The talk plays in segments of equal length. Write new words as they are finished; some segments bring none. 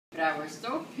was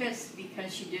so pissed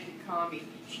because she didn't call me.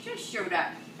 She just showed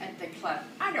up at the club.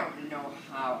 I don't know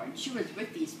how. And she was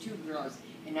with these two girls.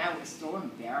 And I was so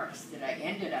embarrassed that I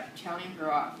ended up telling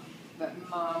her off. But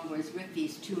Mom was with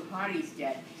these two hotties,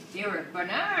 Dad. They were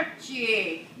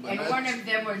Bonacci. And one of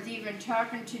them was even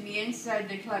talking to me inside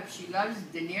the club. She loves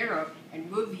De Niro and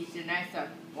movies. And I thought,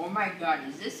 oh my God,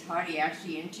 is this hottie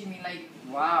actually into me? Like,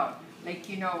 wow. Like,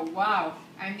 you know, wow.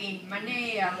 I mean,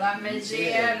 Manea, la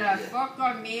misera,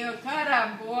 foco mio,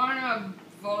 cara buona,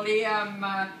 volia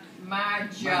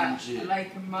mangia.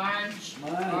 Like, Marge.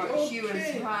 Oh, she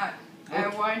was hot. I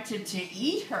wanted to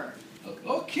eat her.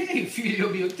 Okay, figlio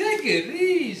mio, take it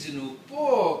easy un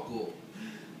poco.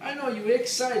 I know you're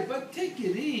excited, but take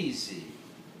it easy.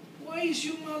 Why is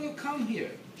your mother come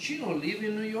here? She don't live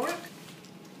in New York?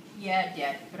 Yeah,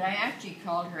 Dad, but I actually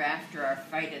called her after our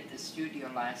fight at the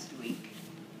studio last week.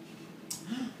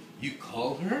 You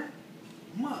called her?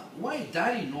 Ma, why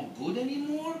Daddy no good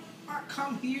anymore? I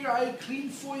come here, I clean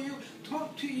for you,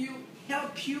 talk to you,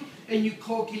 help you, and you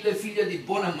call chi la figlia di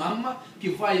buona mamma che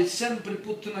vai sempre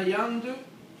puttanaiando,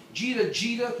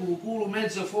 gira con il culo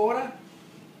mezzo fora?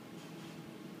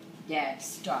 Dad,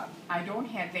 stop. I don't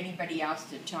have anybody else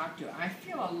to talk to. I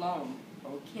feel alone,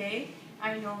 okay?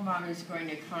 I know Mom is going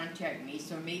to contact me,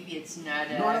 so maybe it's not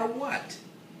a... Not a what?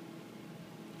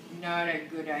 Not a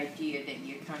good idea that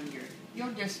you come here.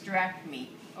 You'll distract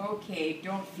me. Okay,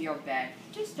 don't feel bad.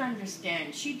 Just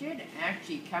understand, she did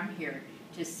actually come here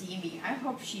to see me. I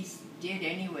hope she did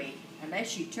anyway, unless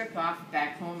she took off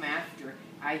back home after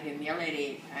I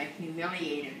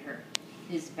humiliated her.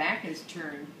 His back is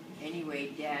turned.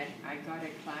 Anyway, Dad, I got a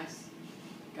class.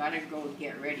 Gotta go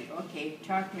get ready. Okay,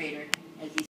 talk later. As he